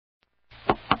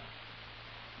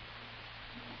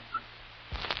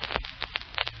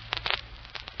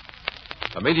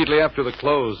Immediately after the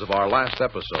close of our last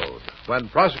episode, when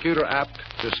Prosecutor Apt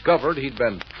discovered he'd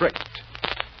been tricked,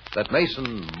 that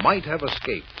Mason might have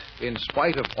escaped in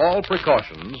spite of all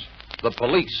precautions, the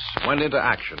police went into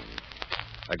action.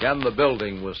 Again, the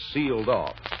building was sealed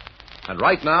off. And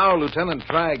right now, Lieutenant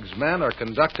Tragg's men are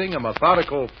conducting a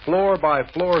methodical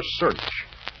floor-by-floor search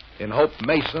in hope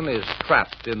Mason is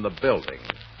trapped in the building.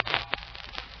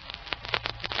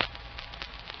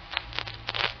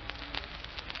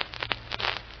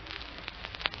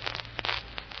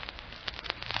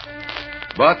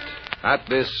 But at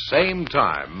this same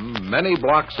time, many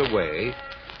blocks away,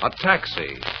 a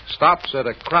taxi stops at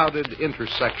a crowded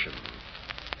intersection.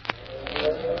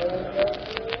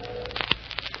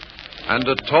 And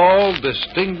a tall,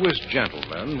 distinguished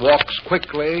gentleman walks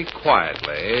quickly,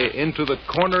 quietly into the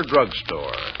corner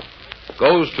drugstore,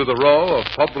 goes to the row of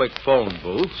public phone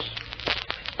booths,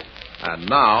 and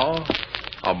now,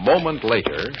 a moment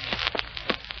later...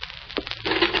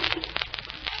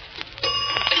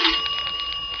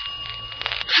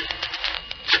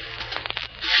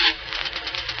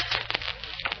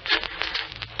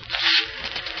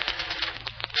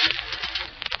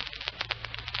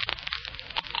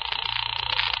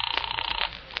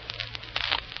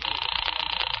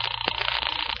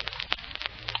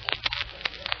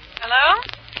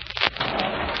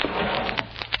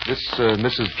 This,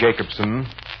 Mrs. Jacobson.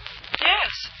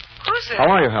 Yes. Who's it? How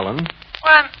are you, Helen?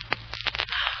 Well, I'm...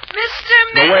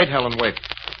 Mr. No, wait, Helen, wait.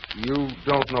 You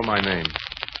don't know my name.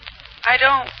 I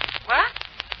don't... What?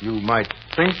 You might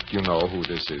think you know who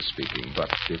this is speaking, but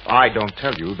if I don't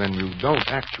tell you, then you don't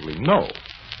actually know.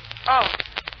 Oh.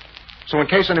 So in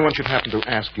case anyone should happen to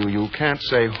ask you, you can't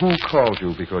say who called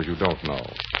you because you don't know.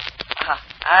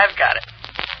 I've got it.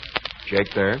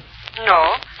 Jake there?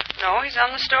 No, he's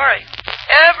on the story.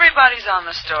 Everybody's on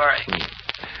the story.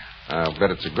 I'll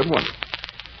bet it's a good one.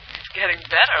 It's getting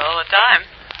better all the time.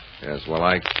 Yes, well,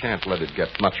 I can't let it get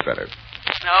much better.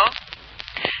 No?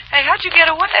 Hey, how'd you get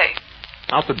away?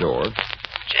 Out the door.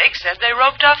 Jake said they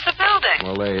roped off the building.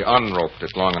 Well, they unroped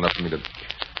it long enough for me to...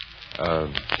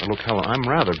 look, Helen, I'm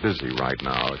rather busy right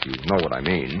now, if you know what I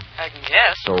mean. I can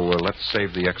guess. So let's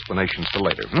save the explanations for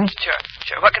later, hmm?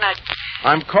 Sure. What can I...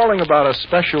 I'm calling about a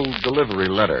special delivery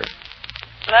letter.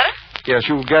 Letter? Yes,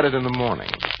 you'll get it in the morning.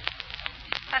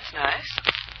 That's nice,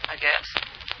 I guess.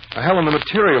 Helen, the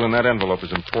material in that envelope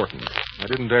is important. I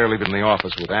didn't dare leave it in the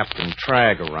office with Apt and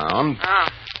Tragg around. Oh.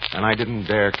 And I didn't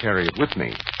dare carry it with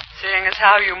me. Seeing as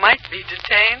how you might be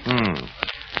detained?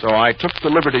 So I took the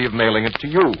liberty of mailing it to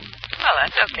you. Well,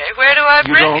 that's okay. Where do I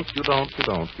bring it? You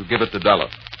don't. You give it to Della.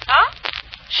 Huh?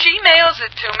 She mails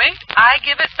it to me. I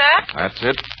give it back? That's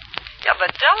it. Yeah,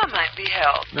 but Della might be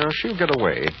held. No, she'll get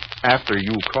away after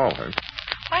you call her.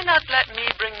 Why not let me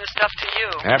bring the stuff to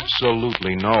you?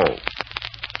 Absolutely no.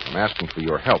 I'm asking for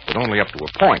your help, but only up to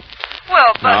a point.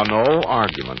 Well, but... Now, no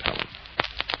argument, Helen.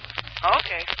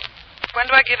 Okay. When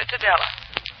do I give it to Della?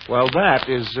 Well, that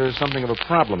is something of a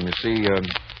problem. You see,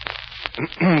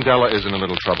 Della is in a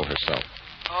little trouble herself.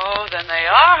 Oh, then they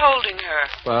are holding her.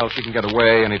 Well, she can get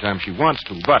away anytime she wants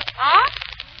to, but... Huh?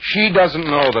 She doesn't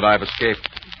know that I've escaped.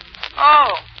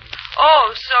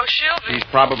 Oh, so she'll be... She's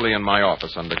probably in my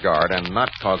office under guard and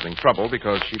not causing trouble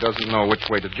because she doesn't know which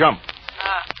way to jump.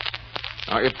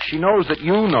 Now, if she knows that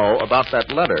you know about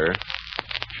that letter,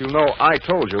 she'll know I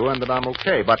told you and that I'm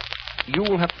okay, but you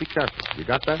will have to be careful. You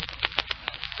got that?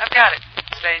 I've got it,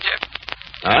 stranger.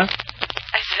 Huh?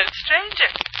 I said stranger,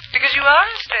 because you are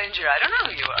a stranger. I don't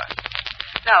know who you are.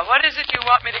 Now, what is it you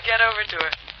want me to get over to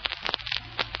her?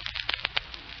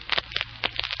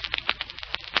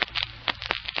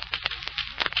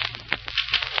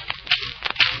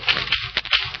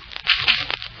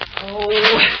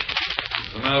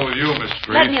 What's the matter with you, Miss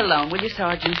Street? Let me alone, will you,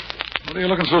 Sergeant? What are you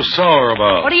looking so sour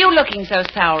about? What are you looking so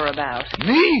sour about?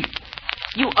 Me?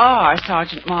 You are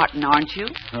Sergeant Martin, aren't you?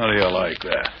 How do you like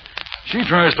that? She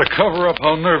tries to cover up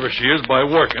how nervous she is by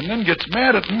working, then gets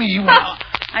mad at me when...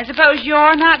 I suppose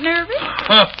you're not nervous?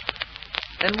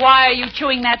 Then why are you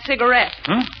chewing that cigarette?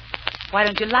 Huh? Why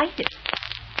don't you light it?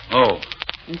 Oh.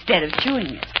 Instead of chewing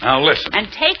it. Now listen. And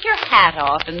take your hat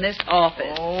off in this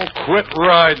office. Oh, quit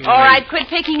riding All me. right, quit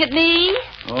picking at me.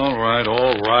 All right.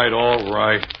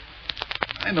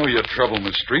 I know you're trouble,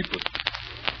 Miss Street, but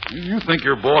you think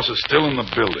your boss is still in the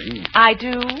building. I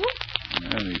do?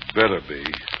 Well, he better be.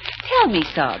 Tell me,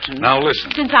 Sergeant. Now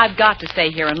listen. Since I've got to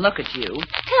stay here and look at you,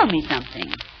 tell me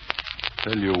something.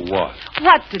 Tell you what?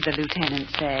 What did the lieutenant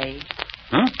say?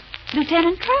 Huh?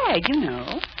 Lieutenant Tragg, you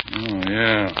know. Oh,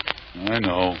 yeah. I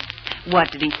know.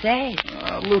 What did he say?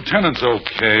 Lieutenant's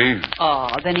okay. Oh,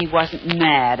 then he wasn't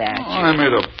mad at you. I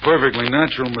made a perfectly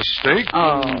natural mistake.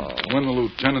 Oh. When the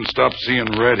lieutenant stops seeing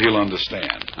red, he'll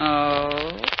understand.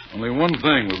 Oh. Only one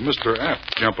thing with Mr.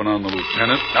 Apt jumping on the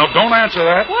lieutenant. Now, don't answer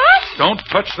that. What? Don't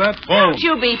touch that phone. Don't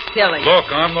you be silly. Look,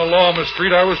 I'm the law, Miss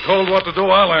Street. I was told what to do.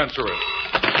 I'll answer it.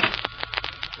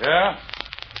 Yeah?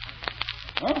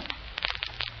 Huh?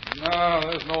 No,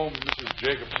 there's no Mrs.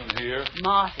 Jacobson here.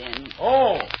 Martin.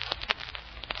 Oh,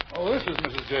 this is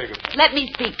Mrs. Jacobson. Let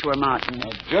me speak to her, Martin.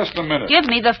 Now, just a minute. Give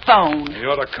me the phone. You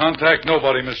ought to contact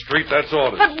nobody, Miss Street. That's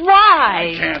orders. But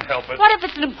why? I can't help it. What if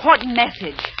it's an important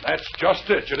message? That's just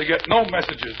it. You're to get no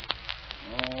messages.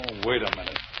 Oh, wait a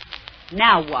minute.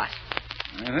 Now what?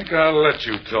 I think I'll let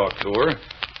you talk to her.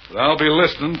 But I'll be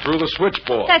listening through the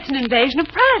switchboard. That's an invasion of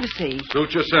privacy.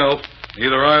 Suit yourself.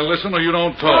 Either I listen or you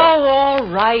don't talk. Oh, all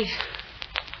right.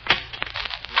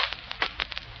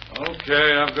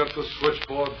 Okay, I've got the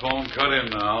switchboard phone cut in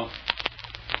now.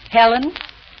 Helen?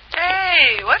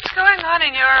 Hey, what's going on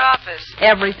in your office?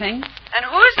 Everything. And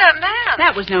who's that man?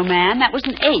 That was no man. That was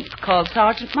an ape called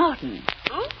Sergeant Martin.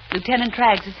 Who? Lieutenant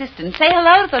Tragg's assistant. Say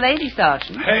hello to the lady,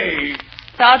 Sergeant. Hey!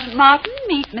 Sergeant Martin,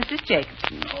 meet Mrs.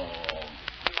 Jacobson. Oh.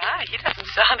 My, he doesn't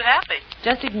sound happy.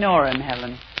 Just ignore him,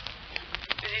 Helen.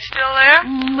 Is he still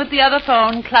there? With the other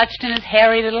phone clutched in his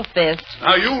hairy little fist.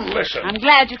 Now, you listen. I'm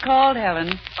glad you called,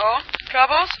 Helen. Oh,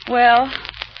 troubles? Well,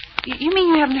 you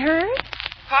mean you haven't heard?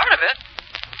 Part of it.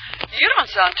 You don't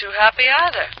sound too happy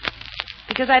either.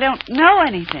 Because I don't know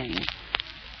anything.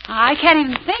 I can't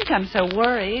even think. I'm so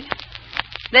worried.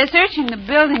 They're searching the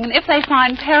building, and if they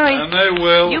find Perry... And they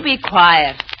will. You be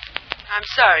quiet. I'm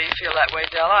sorry you feel that way,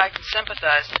 Della. I can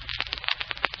sympathize.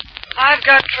 I've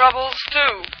got troubles,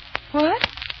 too. What?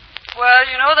 Well,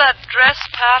 you know that dress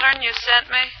pattern you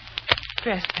sent me?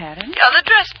 Dress pattern? Yeah, the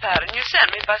dress pattern you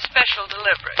sent me by special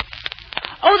delivery.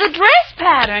 Oh, the dress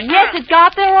pattern. Yes, it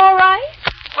got there all right?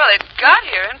 Well, it got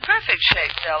here in perfect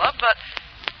shape, Della, but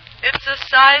it's a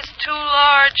size too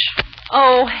large.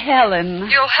 Oh, Helen.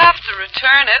 You'll have to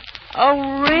return it.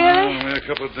 Oh, really? Only a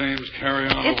couple of dames carry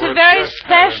on It's over a very dress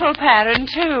special pattern,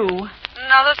 too.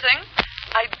 Another thing,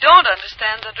 I don't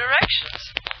understand the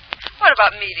directions. What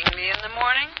about meeting me in the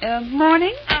morning?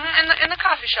 Morning? In the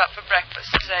coffee shop for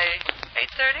breakfast, say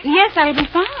 8:30? Yes, that'll be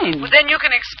fine. Well, then you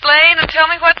can explain and tell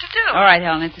me what to do. All right,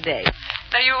 Helen, it's a date.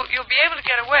 Now, you'll be able to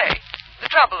get away. The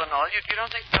trouble and all, you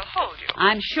don't think they'll hold you?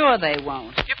 I'm sure they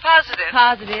won't. You're positive?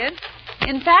 Positive.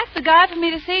 In fact, the guy for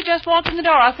me to see just walked in the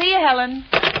door. I'll see you, Helen.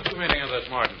 What's the meaning of this,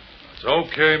 Martin? It's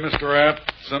okay, Mr. Apt.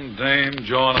 Some dame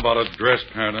jawing about a dress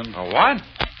pattern. A what?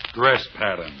 Dress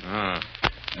pattern. Ah.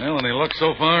 Well, any luck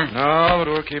so far? No, but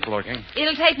we'll keep looking.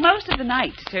 It'll take most of the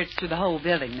night to search through the whole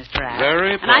building, Mr. Apt.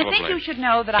 Very And I think probably. you should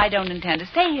know that I don't intend to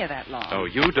stay here that long. Oh,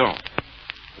 you don't?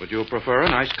 Would you prefer a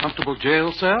nice, comfortable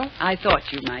jail cell? I thought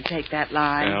you might take that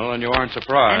line. Well, and you aren't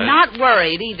surprised. And not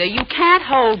worried either. You can't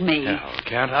hold me. Well,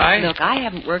 can't I? Look, I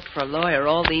haven't worked for a lawyer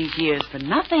all these years for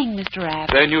nothing, Mr.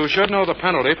 Apt. Then you should know the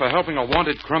penalty for helping a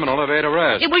wanted criminal evade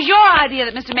arrest. It was your idea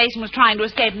that Mr. Mason was trying to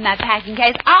escape from that packing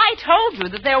case. I told you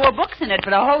that there were books in it,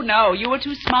 but oh, no, you were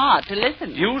too smart to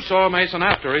listen. You saw Mason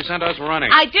after he sent us running.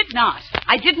 I did not.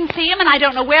 I didn't see him, and I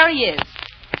don't know where he is.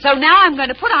 So now I'm going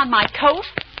to put on my coat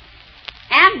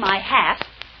and my hat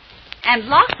and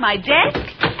lock my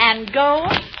desk and go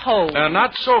home.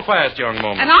 Not so fast, young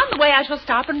woman. And on the way, I shall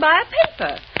stop and buy a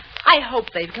paper. I hope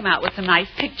they've come out with some nice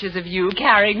pictures of you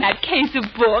carrying that case of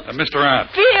books. Mr.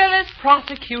 Apt. Fearless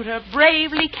prosecutor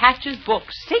bravely catches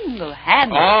books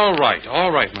single-handed. All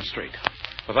right, Miss Street.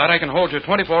 For that, I can hold you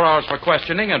 24 hours for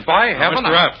questioning, and by heaven...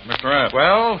 Mr. Apt.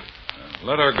 Well?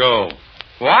 Let her go.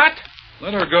 What?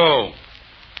 Let her go.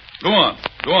 Go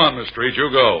on, Miss Street. You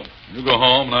go. You go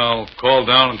home, and I'll call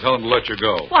down and tell them to let you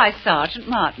go. Why, Sergeant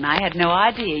Martin, I had no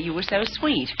idea you were so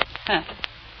sweet. Huh.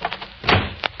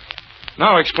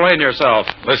 Now explain yourself.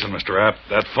 Listen, Mr. Apt,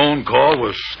 that phone call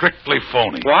was strictly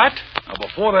phony. What? Now,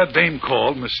 before that dame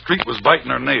called, Miss Street was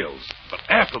biting her nails. But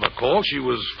after the call, she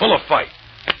was full of fight.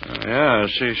 Yeah,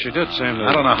 she did seem to...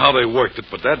 I don't know how they worked it,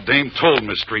 but that dame told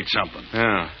Miss Street something.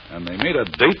 Yeah. And they made a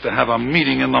date to have a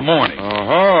meeting in the morning.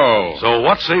 Oh. So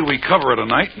what say we cover it a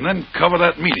night and then cover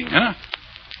that meeting, huh?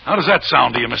 How does that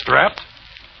sound to you, Mr. Apt?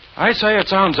 I say it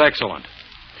sounds excellent.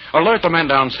 Alert the men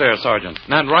downstairs, Sergeant.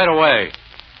 And right away.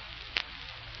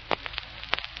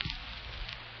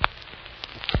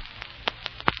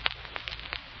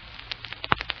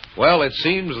 Well, it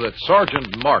seems that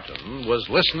Sergeant Martin was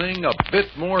listening a bit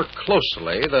more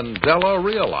closely than Della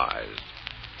realized.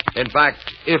 In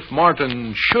fact, if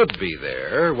Martin should be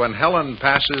there when Helen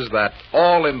passes that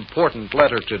all-important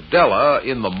letter to Della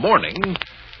in the morning,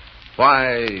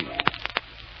 why,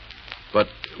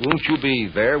 Won't you be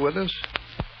there with us?